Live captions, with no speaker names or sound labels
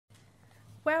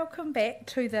Welcome back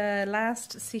to the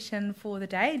last session for the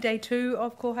day, day 2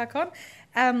 of Kohacon.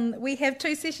 We have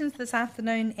 2 sessions this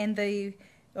afternoon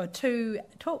or 2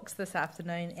 talks this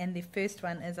afternoon, and the first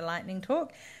one is a lightning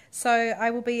talk. So I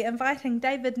will be inviting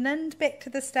David Nind back to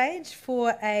the stage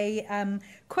for a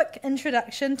quick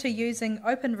introduction to using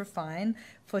OpenRefine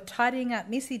for tidying up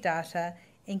messy data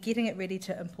and getting it ready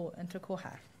to import into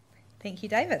Koha. Thank you,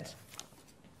 David.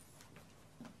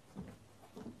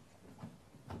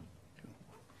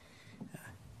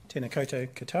 Tēnā koutou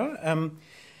katoa.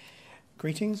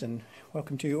 Greetings and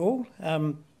welcome to you all.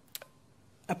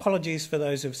 Apologies for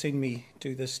those who've seen me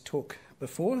do this talk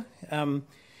before, and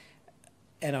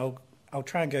I'll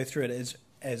try and go through it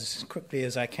as quickly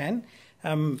as I can.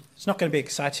 It's not going to be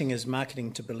exciting as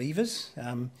marketing to believers,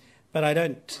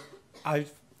 but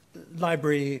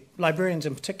librarians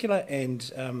in particular,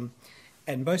 and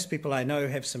most people I know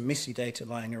have some messy data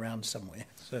lying around somewhere.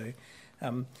 So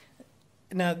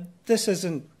now this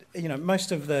isn't,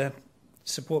 most of the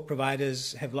support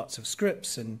providers have lots of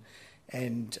scripts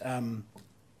and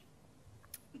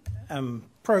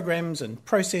programs and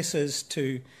processes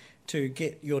to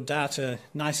get your data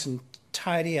nice and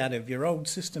tidy out of your old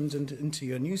systems into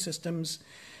your new systems.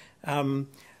 And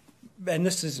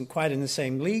this isn't quite in the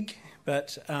same league,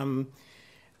 but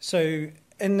so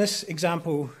in this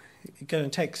example, you're going to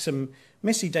take some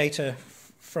messy data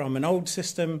from an old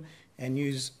system and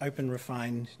use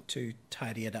OpenRefine to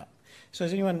tidy it up. So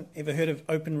has anyone ever heard of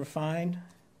OpenRefine?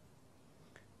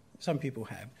 Some people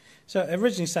have. So it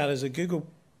originally started as a Google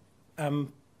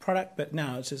product, but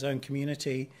now it's its own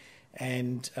community,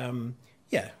 and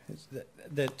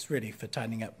that's really for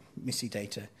tidying up messy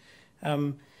data.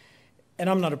 And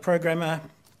I'm not a programmer,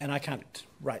 and I can't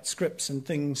write scripts and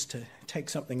things to take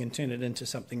something and turn it into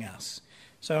something else.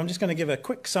 So I'm just going to give a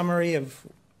quick summary of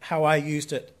how I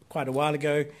used it quite a while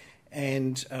ago,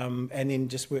 and then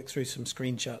just work through some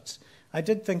screenshots. I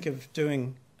did think of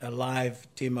doing a live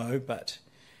demo, but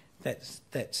that's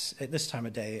at this time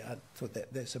of day, I thought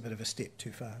that's a bit of a step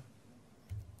too far.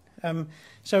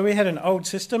 So we had an old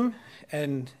system,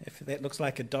 and if that looks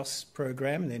like a DOS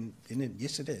program, then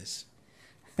yes, it is.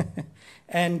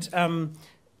 And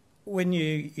when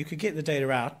you could get the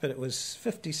data out, but it was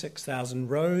 56,000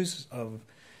 rows of.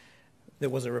 There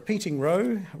was a repeating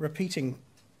rows,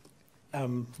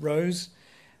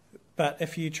 but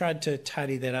if you tried to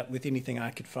tidy that up with anything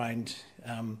I could find,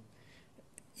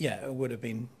 it would have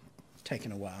been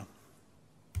taken a while.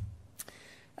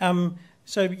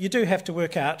 So you do have to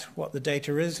work out what the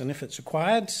data is and if it's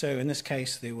required. So in this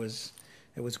case, it was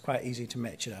quite easy to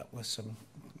match it up with some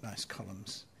nice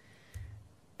columns.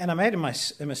 And I made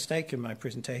a mistake in my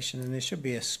presentation, and there should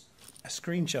be a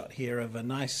screenshot here of a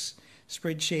nice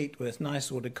spreadsheet with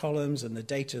nice ordered columns and the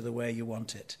data the way you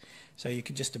want it. So you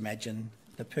could just imagine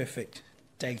the perfect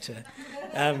data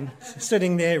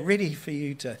sitting there ready for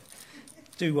you to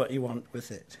do what you want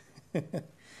with it.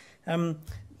 Now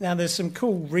there's some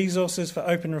cool resources for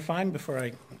OpenRefine before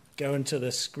I go into the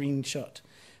screenshot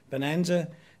bonanza.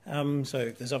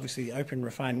 So there's obviously the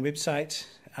OpenRefine website.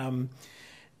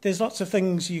 There's lots of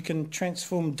things you can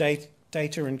transform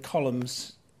data in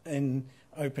columns in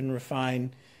OpenRefine.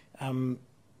 And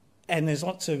there's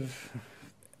lots of,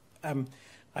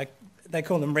 they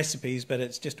call them recipes, but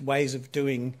it's just ways of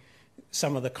doing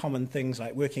some of the common things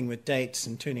like working with dates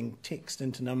and turning text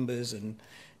into numbers and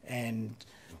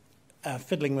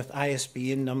fiddling with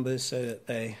ISBN numbers so that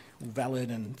they're valid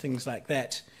and things like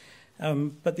that.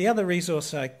 But the other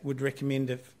resource I would recommend,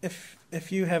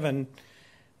 if you have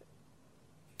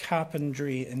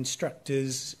carpentry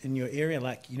instructors in your area,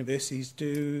 like universities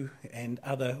do, and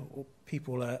other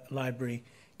people are library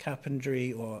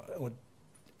carpentry or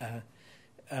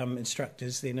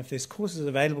instructors, then if there's courses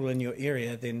available in your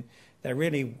area, then they're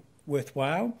really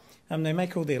worthwhile. They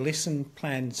make all their lesson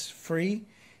plans free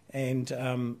and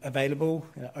available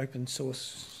in an open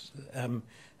source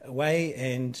way,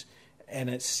 and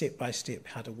it's step by step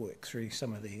how to work through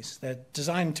some of these. They're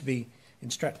designed to be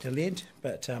instructor-led,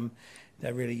 but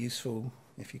they're really useful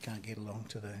if you can't get along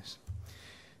to those.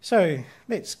 So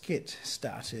let's get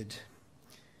started.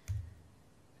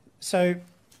 So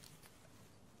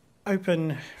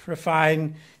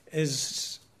OpenRefine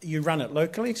is, you run it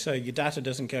locally, so your data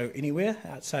doesn't go anywhere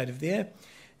outside of there.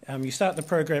 You start the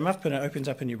program up and it opens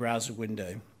up in your browser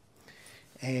window.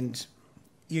 And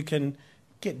you can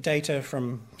get data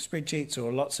from spreadsheets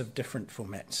or lots of different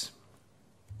formats.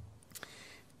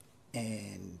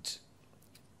 And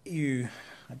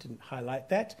I didn't highlight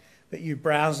that, but you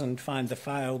browse and find the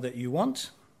file that you want.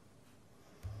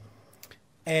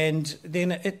 And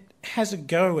then it has a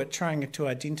go at trying to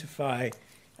identify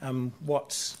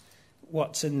what's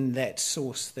what's in that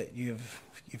source that you've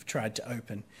tried to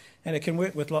open. And it can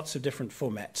work with lots of different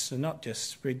formats, so not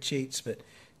just spreadsheets, but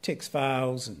text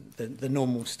files and the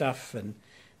normal stuff, and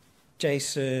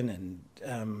JSON, and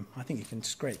I think you can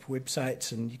scrape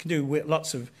websites, and you can do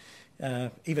lots of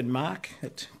even Mark.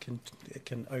 It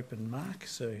can open Mark,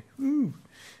 so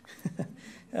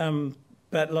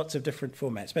but lots of different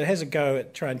formats. But it has a go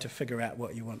at trying to figure out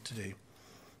what you want to do,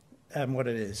 what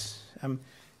it is.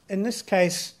 In this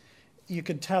case, you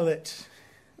could tell it.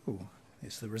 Oh,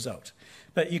 there's the result.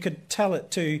 But you could tell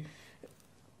it to.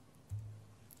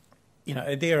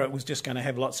 There it was just going to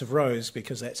have lots of rows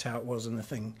because that's how it was in the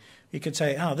thing. You could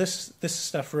say, oh, this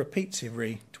stuff repeats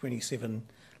every 27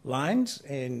 lines,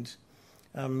 and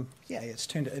it's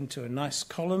turned it into a nice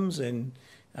columns, and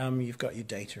you've got your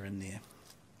data in there.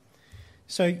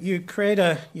 So you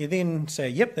then say,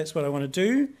 yep, that's what I want to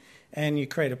do, and you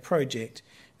create a project.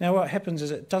 Now what happens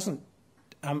is it doesn't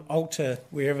alter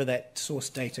wherever that source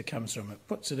data comes from. It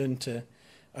puts it into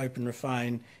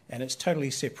OpenRefine, and it's totally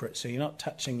separate, so you're not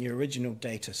touching your original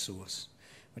data source,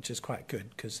 which is quite good,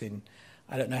 because then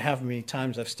I don't know how many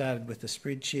times I've started with a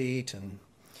spreadsheet and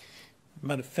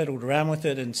might have fiddled around with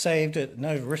it and saved it and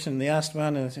overwritten the last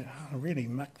one, and I said, I really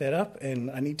mucked that up and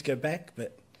I need to go back,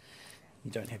 but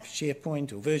you don't have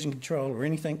SharePoint or version control or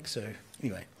anything, so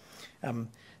anyway.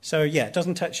 It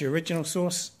doesn't touch your original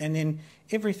source, and then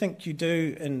everything you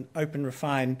do in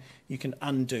OpenRefine you can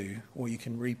undo, or you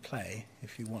can replay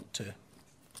if you want to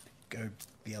go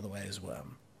the other way as well.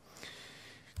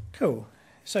 Cool.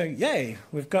 So yay,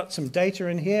 we've got some data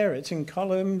in here. It's in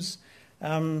columns.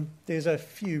 There's a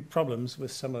few problems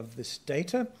with some of this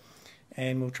data,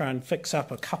 and we'll try and fix up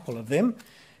a couple of them.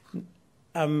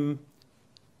 And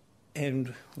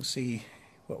we'll see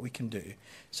what we can do.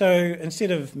 So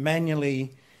instead of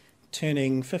manually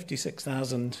turning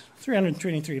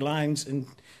 56,323 lines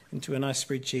into a nice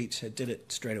spreadsheet, it did it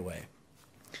straight away.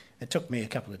 It took me a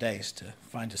couple of days to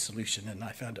find a solution, and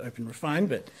I found OpenRefine,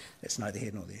 but that's neither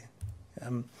here nor there.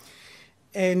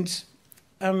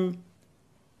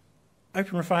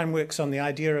 OpenRefine works on the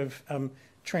idea of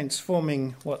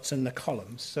transforming what's in the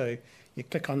columns. So you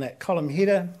click on that column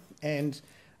header, and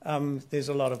there's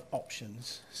a lot of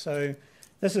options. So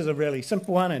this is a really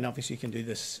simple one, and obviously you can do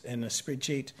this in a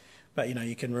spreadsheet, but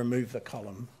you can remove the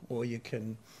column, or you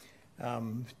can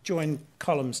join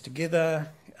columns together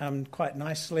quite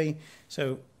nicely.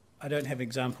 So I don't have an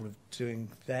example of doing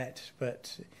that,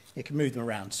 but you can move them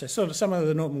around. So sort of some of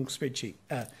the normal spreadsheet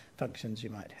functions you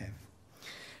might have.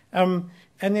 And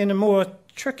then a more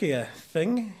trickier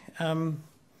thing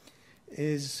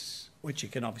is, which you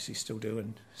can obviously still do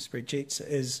in spreadsheets,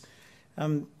 is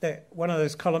that one of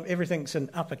those columns, everything's in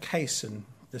uppercase in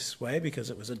this way because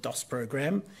it was a DOS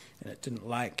program and it didn't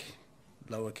like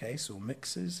lowercase or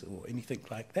mixes or anything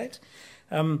like that.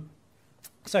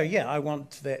 I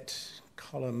want that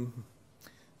column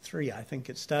 3, I think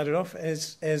it started off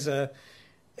as a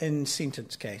in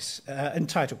sentence case, in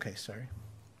title case, sorry.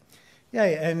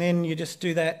 Yay, and then you just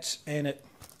do that, and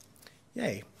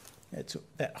it's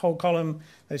that whole column,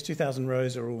 those 2,000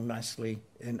 rows are all nicely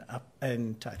in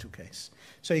title case.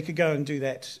 So you could go and do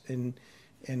that in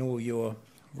all your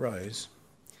rows.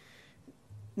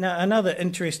 Now, another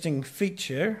interesting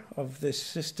feature of this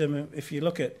system, if you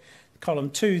look at column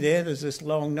 2 there's this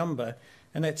long number,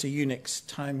 and that's a Unix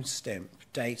timestamp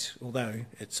date, although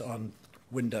it's on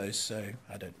Windows, so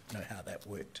I don't know how that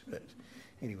worked, but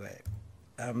anyway.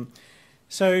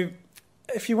 So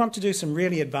if you want to do some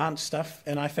really advanced stuff,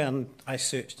 and I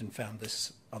searched and found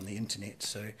this on the internet,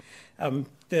 so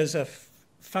there's a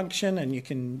function, and you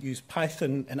can use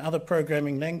Python and other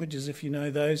programming languages if you know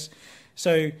those.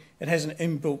 So it has an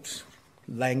inbuilt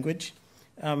language,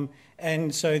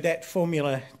 and so that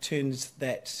formula turns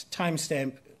that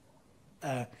timestamp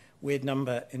weird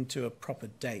number into a proper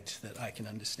date that I can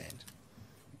understand.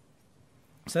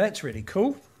 So that's really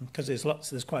cool because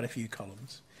there's quite a few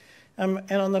columns.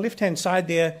 And on the left-hand side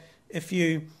there, if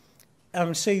you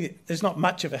see, there's not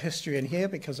much of a history in here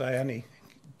because I only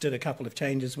did a couple of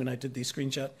changes when I did the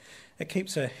screenshot. It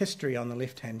keeps a history on the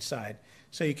left-hand side,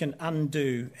 so you can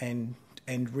undo and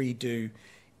redo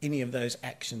any of those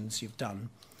actions you've done.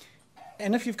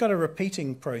 And if you've got a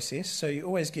repeating process, so you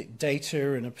always get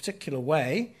data in a particular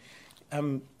way,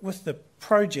 with the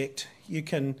project you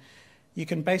can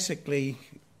basically,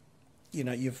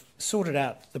 you've sorted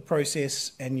out the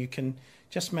process, and you can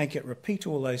just make it repeat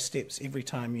all those steps every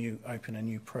time you open a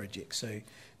new project. So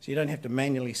you don't have to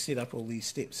manually set up all these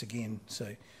steps again.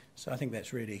 So I think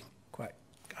that's really quite.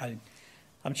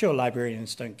 I'm sure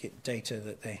librarians don't get data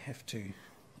that they have to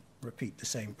repeat the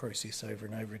same process over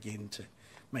and over again to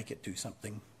make it do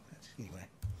something. Anyway,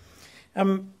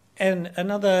 And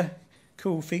another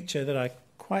cool feature that I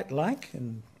quite like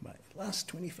in my last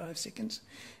 25 seconds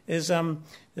is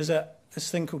there's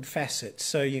this thing called facets.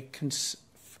 So you can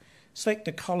select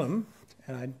a column,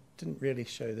 and I didn't really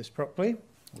show this properly,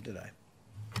 or did I?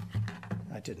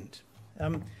 I didn't.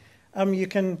 You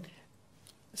can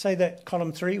say that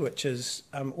column 3, which is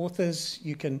authors,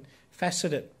 you can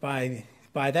facet it by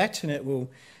that, and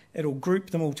it'll group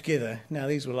them all together. Now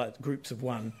these were like groups of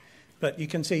one, but you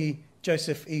can see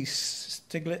Joseph E.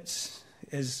 Stiglitz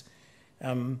is.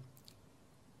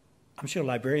 I'm sure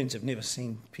librarians have never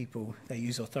seen people. They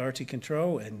use authority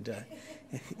control and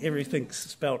everything's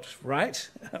spelt right.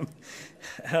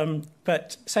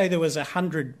 But say there was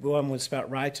 100, one was spelt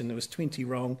right, and there was 20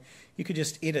 wrong. You could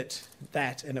just edit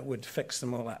that, and it would fix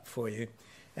them all up for you.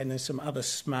 And there's some other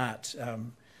smart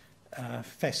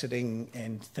faceting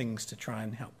and things to try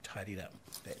and help tidy up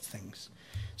that things.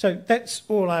 So that's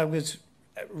all I was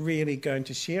really going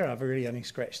to share. I've really only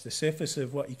scratched the surface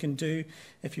of what you can do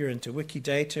if you're into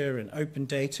Wikidata and open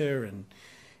data and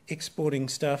exporting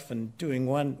stuff and doing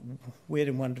weird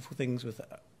and wonderful things with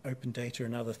open data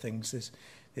and other things.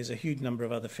 There's a huge number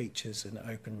of other features in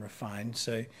Open Refine.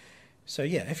 So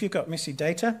yeah, if you've got messy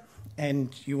data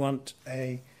and you want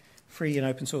a free and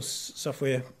open source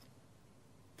software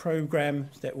program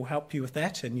that will help you with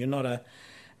that, and you're not a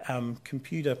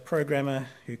computer programmer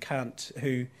who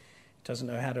doesn't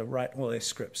know how to write all their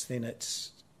scripts, then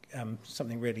it's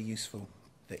something really useful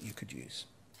that you could use.